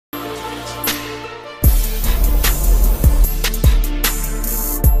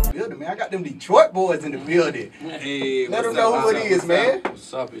building, man. I got them Detroit boys in the building. Hey, let them know who it is, man.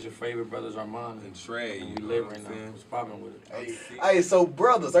 What's up? It's your favorite brothers, Armand and Trey. And we live right now. What's popping with it? Hey, so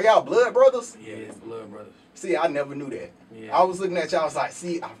brothers, are y'all blood brothers? Yeah, it's blood brothers. See, I never knew that. Yeah. I was looking at y'all, I was like,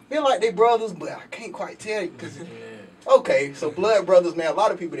 see, I feel like they brothers, but I can't quite tell you. Cause Yeah. okay, so blood brothers, man. A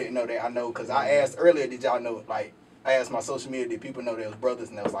lot of people didn't know that. I know, because I asked earlier, did y'all know, like, I asked my social media, did people know they was brothers?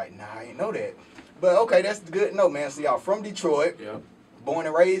 And they was like, nah, I ain't know that. But okay, that's good to know, man. So y'all from Detroit, Yep. born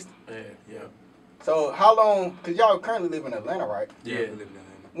and raised? Yeah. So how long, because y'all currently live in Atlanta, right? Yeah, we live in Atlanta.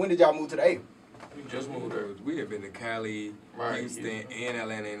 When did y'all move to the A? We just moved there. We have been to Cali, Right, Houston, and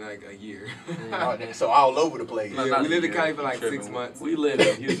Atlanta in like a year. So all over the place. Yeah, Not we a lived in year. Cali for like Tripping. 6 months. We lived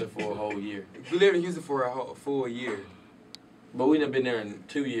in Houston for a whole year. We lived in Houston for a full year. But we done been there in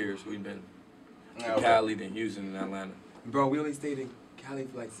 2 years. We've been Yeah, to Cali, then Houston, and Atlanta. Bro, we only stayed in Cali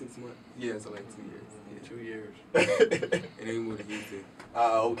for like 6 months. Yeah, so like 2 years. Yeah. 2 years. And then we moved to Houston.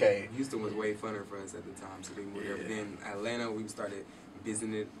 Okay. Houston was way funner for us at the time, so we moved there. But then Atlanta, we started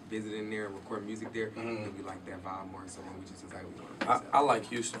visiting there and recording music there. And we liked that vibe more, so then we just decided we wanted to I like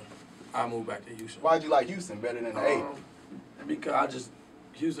Houston. I moved back to Houston. Why'd you like Houston better than the A? Because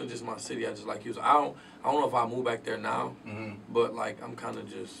Houston just my city. I just like Houston. I don't know if I move back there now, but like I'm kind of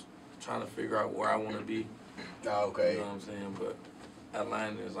just trying to figure out where I want to be. Okay. You know what I'm saying? But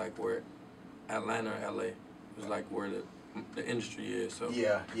Atlanta is like where Atlanta or LA is like where the industry is. So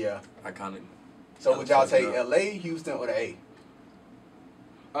Yeah. I kind of. So would y'all take LA, Houston, or the A?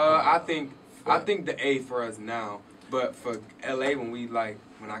 I think the A for us now, but for LA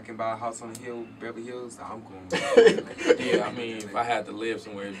when I can buy a house on the hill, Beverly Hills, I'm going. Yeah, I mean, if I had to live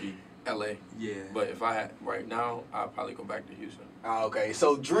somewhere, it'd be LA. Yeah. But if I had right now, I'd probably go back to Houston. Okay,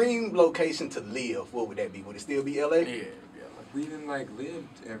 so dream location to live, what would that be? Would it still be LA? Yeah. We didn't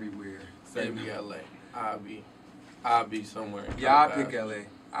lived everywhere. So it'd be LA. I'd be somewhere. Yeah, I'd pick LA.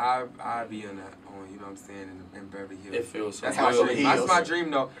 I'd be on that, you know what I'm saying, in Beverly Hills. It feels so That's good. That's my dream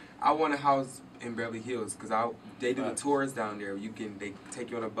though. I want a house in Beverly Hills because they do the tours down there. They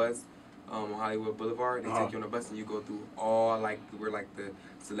take you on a bus on Hollywood Boulevard. They take you on a bus and you go through all where the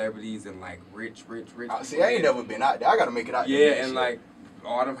celebrities and rich. See, I ain't never been out there. I gotta make it out there. Yeah, and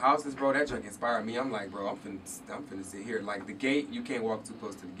all them houses, bro. That joint inspired me. I'm like, bro, I'm finna sit here. Like the gate, you can't walk too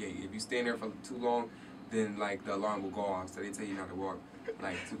close to the gate. If you stand there for too long, then the alarm will go off. So they tell you not to walk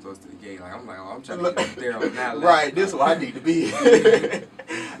too close to the gate. I'm trying to get there on that level. Right, this is where I need to be.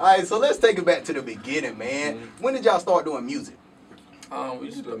 Alright, so let's take it back to the beginning, man. When did y'all start doing music? We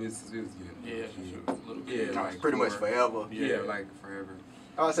used to do music. Pretty much forever. Yeah, forever.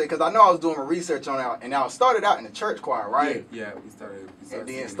 I would say, because I know I was doing my research on it, and I started out in the church choir, right? Yeah, we started and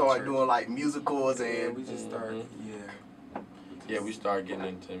then started doing musicals and. Yeah, we just started. Yeah, we started getting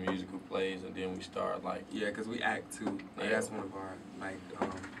into musical plays, and then we started Yeah, because we act too. That's one of our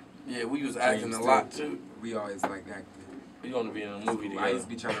yeah, we was acting a lot too. We always acting. We gonna be in a movie together. I used to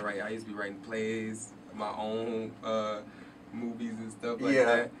be trying to write. I used to be writing plays, my own movies and stuff like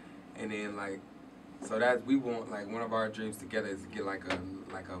that. And then so that we want one of our dreams together is to get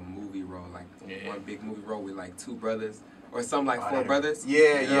a movie role, one big movie role with 2 brothers or something 4 brothers.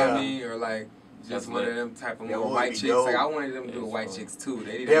 Yeah, you know what I mean? Or just one of them type of more white chicks. I wanted them to do white chicks too.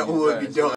 They didn't that would be dope.